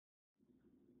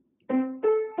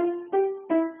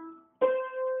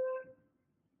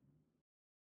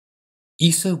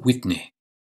Asa Whitney,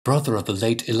 brother of the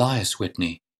late Elias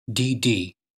Whitney,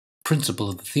 D.D., principal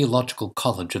of the Theological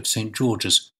College of St.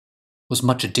 George's, was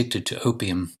much addicted to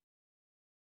opium.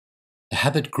 The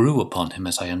habit grew upon him,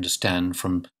 as I understand,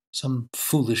 from some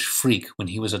foolish freak when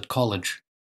he was at college,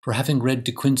 for having read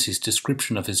De Quincey's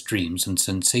description of his dreams and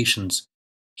sensations,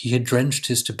 he had drenched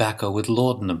his tobacco with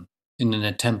laudanum in an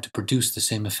attempt to produce the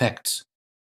same effects.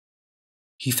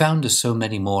 He found, as so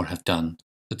many more have done,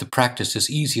 that the practice is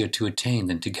easier to attain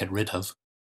than to get rid of,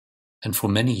 and for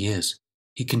many years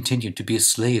he continued to be a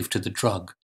slave to the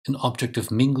drug, an object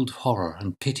of mingled horror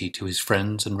and pity to his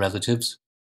friends and relatives.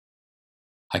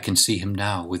 I can see him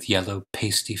now with yellow,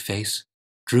 pasty face,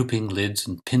 drooping lids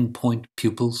and pinpoint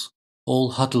pupils,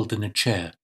 all huddled in a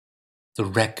chair, the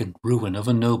wreck and ruin of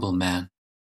a noble man.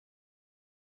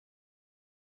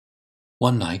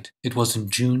 One night, it was in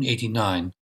June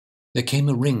 '89, there came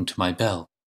a ring to my bell,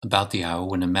 about the hour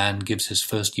when a man gives his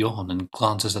first yawn and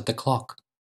glances at the clock.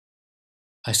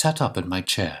 I sat up in my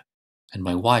chair, and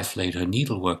my wife laid her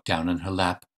needlework down in her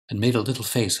lap and made a little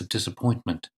face of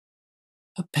disappointment.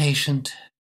 "A patient,"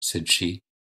 said she.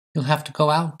 "You'll have to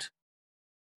go out."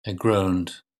 I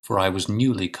groaned, for I was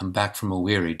newly come back from a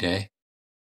weary day.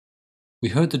 We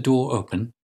heard the door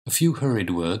open, a few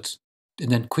hurried words,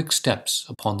 and then quick steps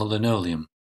upon the linoleum.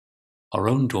 Our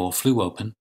own door flew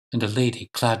open, and a lady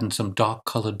clad in some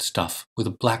dark-coloured stuff with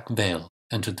a black veil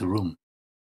entered the room.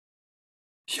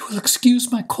 "You will excuse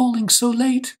my calling so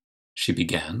late," she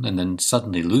began, and then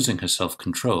suddenly losing her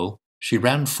self-control, she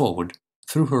ran forward,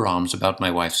 threw her arms about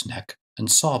my wife's neck, and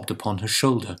sobbed upon her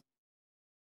shoulder.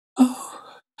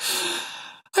 "Oh,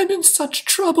 I'm in such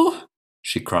trouble,"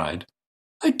 she cried.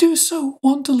 "I do so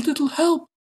want a little help."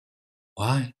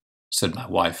 "Why?" said my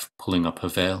wife, pulling up her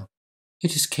veil.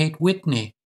 "It is Kate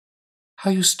Whitney." "How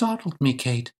you startled me,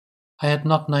 Kate. I had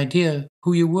not an idea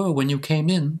who you were when you came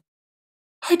in."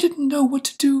 "I didn't know what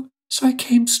to do, so I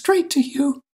came straight to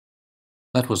you."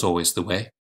 That was always the way.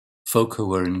 Folk who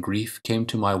were in grief came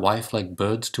to my wife like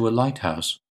birds to a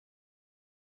lighthouse.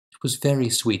 "It was very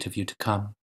sweet of you to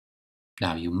come.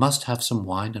 Now you must have some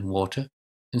wine and water,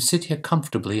 and sit here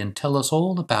comfortably and tell us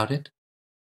all about it.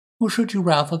 Or should you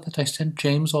rather that I sent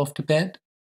James off to bed?"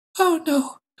 "Oh,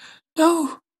 no,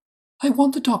 no. I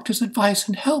want the doctor's advice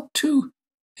and help, too.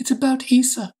 It's about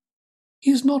Isa.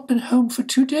 He has not been home for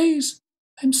 2 days.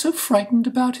 I'm so frightened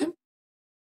about him."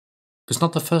 It was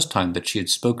not the first time that she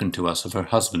had spoken to us of her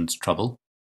husband's trouble,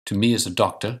 to me as a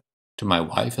doctor, to my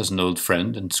wife as an old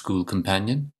friend and school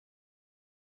companion.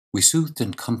 We soothed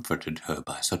and comforted her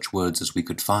by such words as we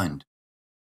could find.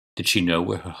 Did she know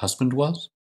where her husband was?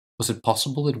 Was it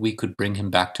possible that we could bring him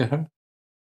back to her?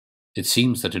 It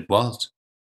seems that it was.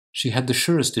 She had the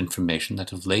surest information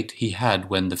that of late he had,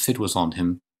 when the fit was on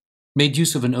him, made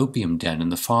use of an opium den in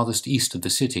the farthest east of the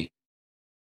city.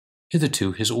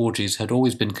 Hitherto his orgies had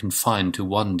always been confined to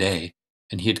one day,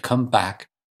 and he had come back,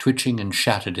 twitching and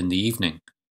shattered in the evening.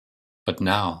 But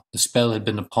now the spell had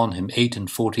been upon him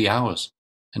 48 hours,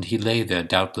 and he lay there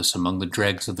doubtless among the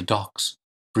dregs of the docks,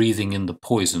 breathing in the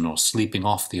poison or sleeping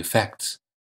off the effects.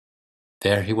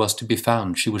 There he was to be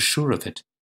found, she was sure of it,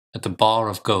 at the Bar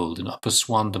of Gold in Upper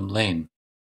Swandam Lane.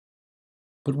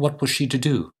 But what was she to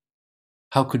do?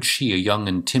 How could she, a young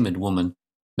and timid woman,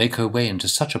 make her way into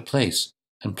such a place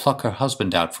and pluck her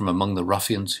husband out from among the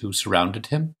ruffians who surrounded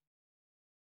him?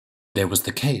 There was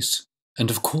the case,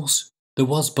 and of course there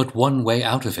was but one way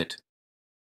out of it.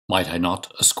 Might I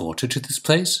not escort her to this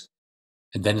place?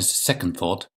 And then as a second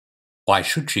thought, why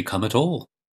should she come at all?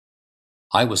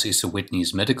 I was Isa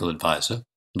Whitney's medical adviser,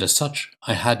 and as such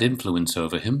I had influence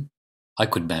over him. I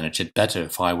could manage it better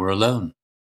if I were alone.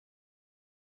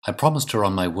 I promised her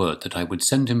on my word that I would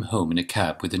send him home in a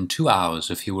cab within 2 hours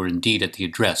if he were indeed at the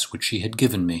address which she had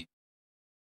given me.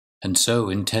 And so,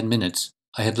 in 10 minutes,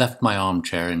 I had left my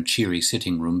armchair and cheery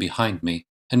sitting-room behind me,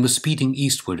 and was speeding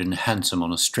eastward in a hansom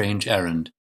on a strange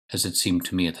errand, as it seemed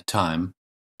to me at the time,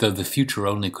 though the future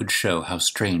only could show how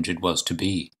strange it was to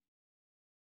be.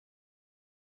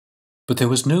 But there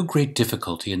was no great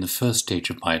difficulty in the first stage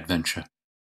of my adventure.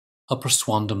 Upper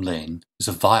Swandam Lane is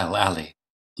a vile alley,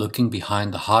 looking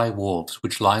behind the high wharves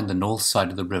which line the north side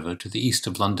of the river to the east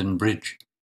of London Bridge.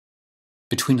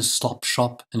 Between a slop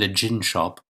shop and a gin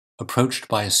shop, approached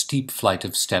by a steep flight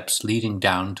of steps leading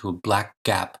down to a black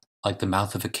gap like the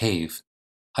mouth of a cave,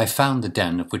 I found the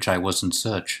den of which I was in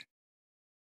search.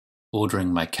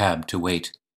 Ordering my cab to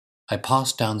wait, I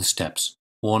passed down the steps,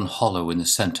 worn hollow in the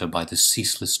centre by the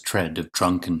ceaseless tread of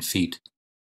drunken feet,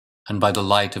 and by the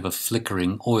light of a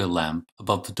flickering oil lamp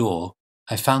above the door,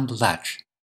 I found the latch,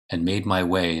 and made my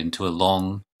way into a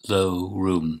long, low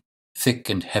room, thick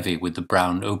and heavy with the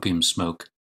brown opium smoke,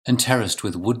 and terraced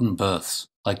with wooden berths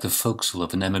like the forecastle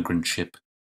of an emigrant ship.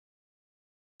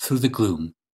 Through the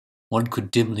gloom, one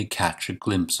could dimly catch a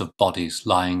glimpse of bodies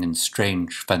lying in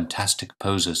strange, fantastic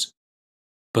poses,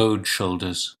 bowed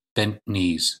shoulders, bent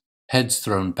knees, heads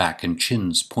thrown back and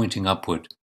chins pointing upward,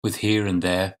 with here and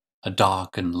there a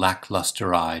dark and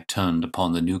lackluster eye turned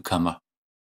upon the newcomer.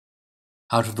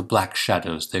 Out of the black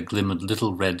shadows there glimmered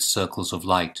little red circles of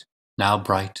light, now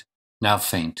bright, now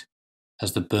faint,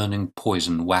 as the burning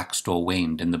poison waxed or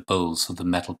waned in the bowls of the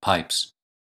metal pipes.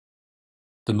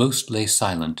 The most lay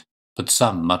silent, but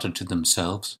some muttered to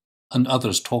themselves, and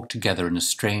others talked together in a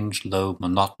strange, low,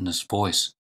 monotonous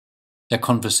voice, their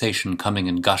conversation coming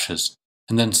in gushes,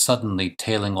 and then suddenly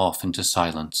tailing off into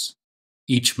silence,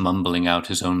 each mumbling out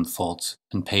his own thoughts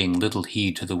and paying little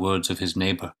heed to the words of his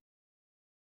neighbour.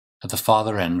 At the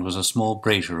farther end was a small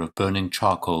brazier of burning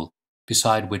charcoal,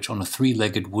 beside which on a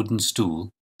three-legged wooden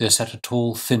stool there sat a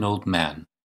tall, thin old man,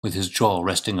 with his jaw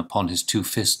resting upon his two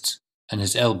fists and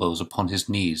his elbows upon his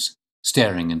knees,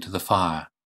 staring into the fire.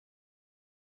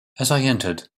 As I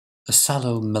entered, a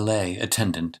sallow Malay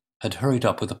attendant had hurried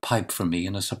up with a pipe for me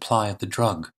and a supply of the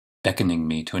drug, beckoning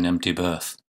me to an empty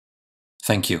berth.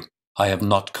 "Thank you, I have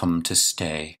not come to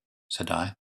stay," said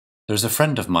I. "There is a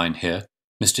friend of mine here,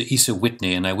 Mr. Asa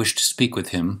Whitney, and I wish to speak with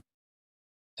him."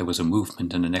 There was a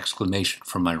movement and an exclamation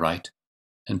from my right,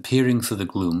 and peering through the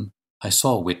gloom, I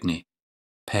saw Whitney,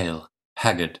 pale,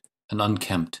 haggard, and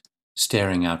unkempt,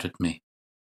 staring out at me.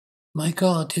 "My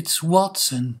God, it's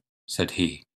Watson," said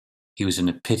he. He was in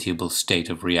a pitiable state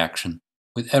of reaction,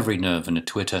 with every nerve in a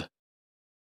twitter.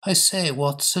 "I say,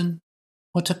 Watson,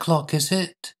 what o'clock is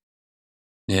it?"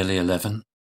 "Nearly 11.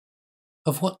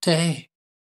 "Of what day?"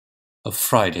 "Of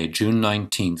Friday, June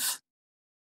 19th.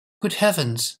 "Good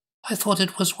heavens, I thought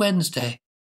it was Wednesday."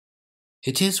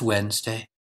 "It is Wednesday.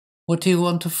 What do you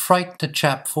want to frighten the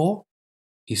chap for?"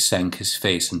 He sank his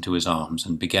face into his arms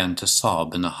and began to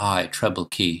sob in a high treble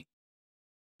key.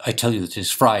 "I tell you that it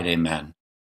is Friday, man.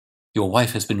 Your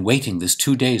wife has been waiting this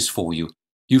 2 days for you.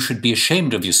 You should be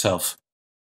ashamed of yourself."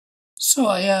 "So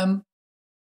I am.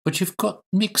 But you've got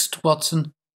mixed,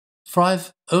 Watson, for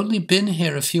I've only been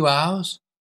here a few hours.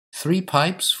 3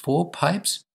 pipes, 4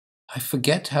 pipes, I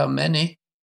forget how many,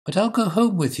 but I'll go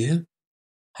home with you.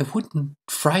 I wouldn't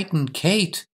frighten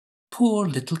Kate, poor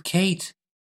little Kate.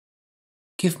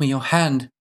 Give me your hand.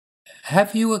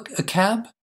 Have you a cab?"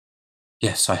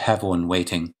 "Yes, I have one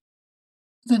waiting."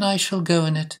 "Then I shall go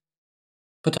in it.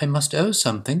 But I must owe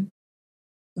something.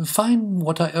 Find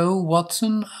what I owe,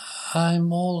 Watson.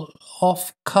 I'm all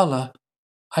off colour.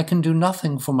 I can do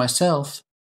nothing for myself."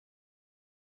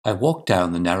 I walked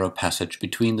down the narrow passage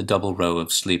between the double row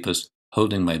of sleepers,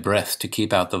 holding my breath to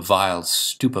keep out the vile,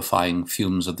 stupefying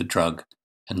fumes of the drug,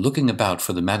 and looking about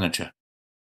for the manager.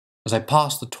 As I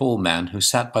passed the tall man who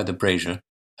sat by the brazier,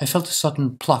 I felt a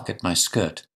sudden pluck at my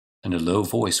skirt, and a low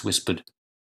voice whispered,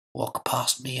 "Walk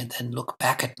past me and then look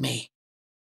back at me."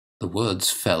 The words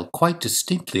fell quite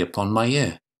distinctly upon my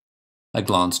ear. I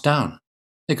glanced down.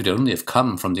 They could only have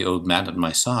come from the old man at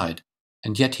my side,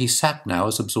 and yet he sat now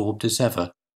as absorbed as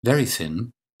ever, very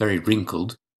thin, very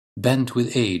wrinkled, bent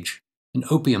with age, an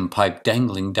opium pipe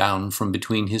dangling down from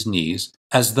between his knees,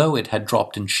 as though it had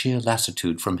dropped in sheer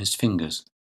lassitude from his fingers.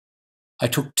 I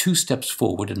took 2 steps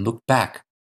forward and looked back.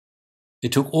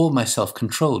 It took all my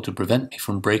self-control to prevent me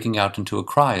from breaking out into a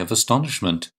cry of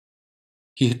astonishment.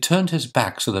 He had turned his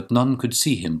back so that none could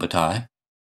see him but I.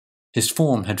 His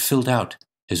form had filled out,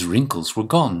 his wrinkles were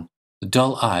gone, the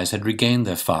dull eyes had regained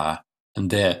their fire, and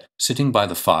there, sitting by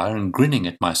the fire and grinning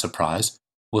at my surprise,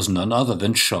 was none other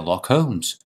than Sherlock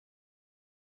Holmes.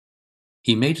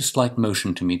 He made a slight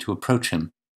motion to me to approach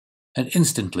him, and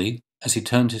instantly, as he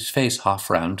turned his face half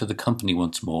round to the company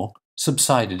once more,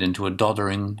 subsided into a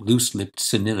doddering, loose-lipped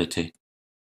senility.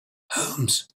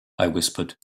 "Holmes," I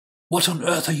whispered, "what on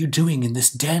earth are you doing in this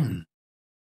den?"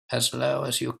 "As low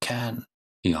as you can,"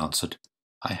 he answered.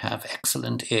 "I have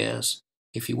excellent ears.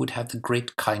 If you would have the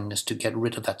great kindness to get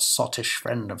rid of that sottish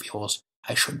friend of yours,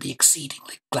 I should be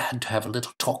exceedingly glad to have a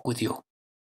little talk with you."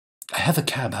 "I have a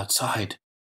cab outside."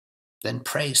 "Then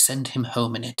pray send him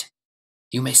home in it.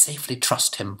 You may safely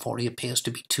trust him, for he appears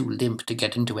to be too limp to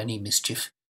get into any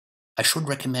mischief. I should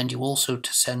recommend you also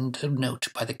to send a note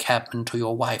by the cabman to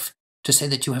your wife to say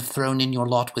that you have thrown in your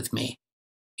lot with me.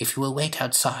 If you will wait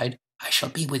outside, I shall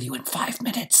be with you in 5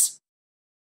 minutes."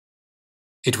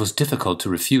 It was difficult to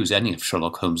refuse any of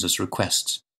Sherlock Holmes's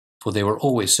requests, for they were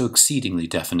always so exceedingly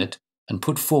definite, and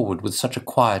put forward with such a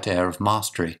quiet air of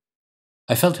mastery.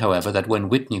 I felt, however, that when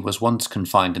Whitney was once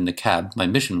confined in the cab, my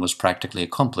mission was practically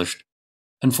accomplished,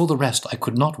 and for the rest I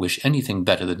could not wish anything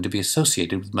better than to be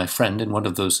associated with my friend in one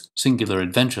of those singular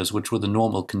adventures which were the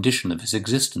normal condition of his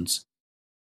existence.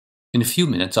 In a few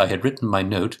minutes I had written my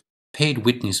note, paid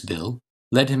Whitney's bill,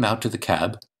 led him out to the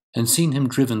cab, and seen him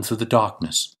driven through the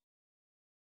darkness.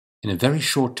 In a very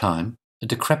short time, a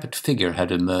decrepit figure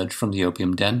had emerged from the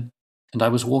opium den, and I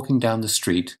was walking down the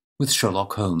street with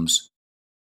Sherlock Holmes.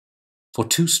 For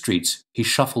 2 streets he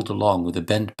shuffled along with a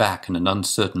bent back and an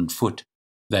uncertain foot.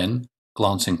 Then,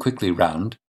 glancing quickly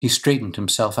round, he straightened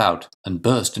himself out and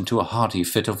burst into a hearty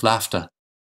fit of laughter.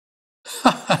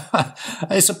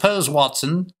 "I suppose,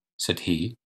 Watson," said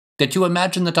he, "that you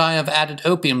imagine that I have added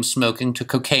opium smoking to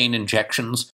cocaine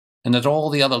injections, and that all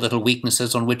the other little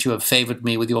weaknesses on which you have favoured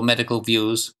me with your medical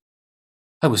views."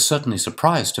 "I was certainly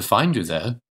surprised to find you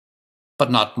there."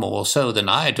 "But not more so than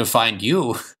I to find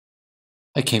you."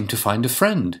 "I came to find a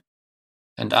friend."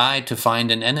 "And I to find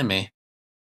an enemy."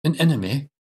 "An enemy?"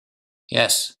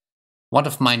 "Yes, one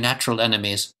of my natural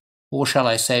enemies, or shall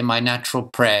I say my natural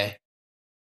prey.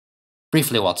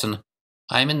 Briefly, Watson,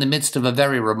 I am in the midst of a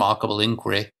very remarkable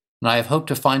inquiry, and I have hoped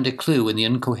to find a clue in the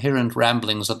incoherent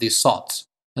ramblings of these sots,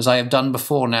 as I have done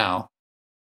before now.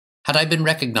 Had I been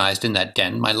recognized in that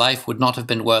den, my life would not have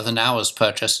been worth an hour's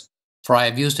purchase, for I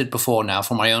have used it before now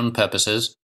for my own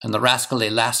purposes, and the rascally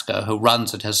Lascar who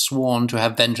runs it has sworn to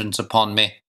have vengeance upon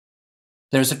me.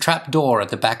 There is a trap-door at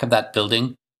the back of that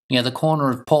building, near the corner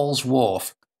of Paul's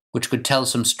Wharf, which could tell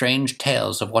some strange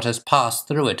tales of what has passed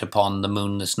through it upon the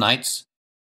moonless nights."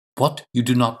 "What, you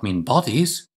do not mean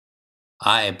bodies?"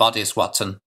 "Aye, bodies,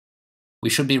 Watson. We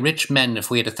should be rich men if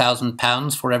we had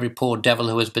 £1,000 for every poor devil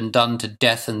who has been done to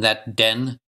death in that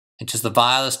den. It is the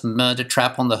vilest murder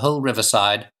trap on the whole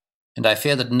riverside, and I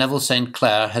fear that Neville St.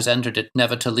 Clair has entered it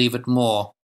never to leave it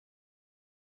more.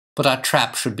 But our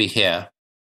trap should be here."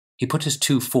 He put his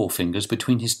 2 forefingers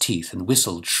between his teeth and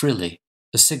whistled shrilly,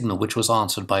 a signal which was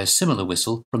answered by a similar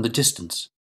whistle from the distance,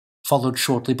 followed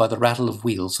shortly by the rattle of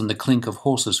wheels and the clink of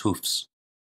horses' hoofs.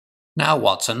 "Now,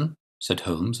 Watson," said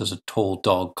Holmes, as a tall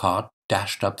dog-cart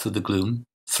dashed up through the gloom,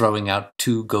 throwing out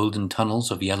 2 golden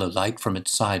tunnels of yellow light from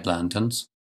its side lanterns,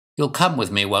 "you'll come with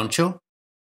me, won't you?"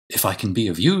 "If I can be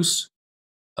of use."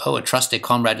 "Oh, a trusty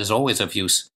comrade is always of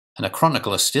use, and a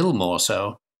chronicler still more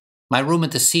so. My room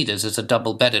at the Cedars is a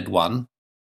double-bedded one."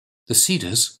 "The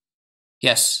Cedars?"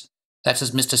 "Yes, that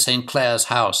is Mr. St. Clair's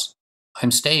house.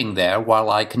 I'm staying there while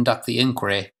I conduct the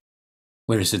inquiry."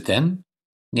 "Where is it then?"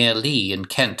 "Near Lee in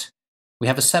Kent. We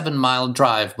have a 7-mile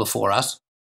drive before us."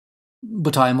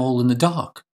 "But I am all in the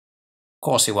dark." "Of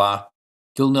course you are.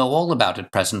 You'll know all about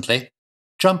it presently.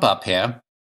 Jump up here."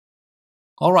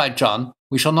 "All right, John,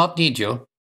 we shall not need you.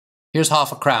 Here's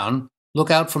 £half a crown. Look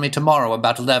out for me tomorrow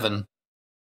about 11.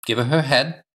 Give her her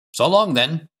head. So long,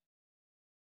 then."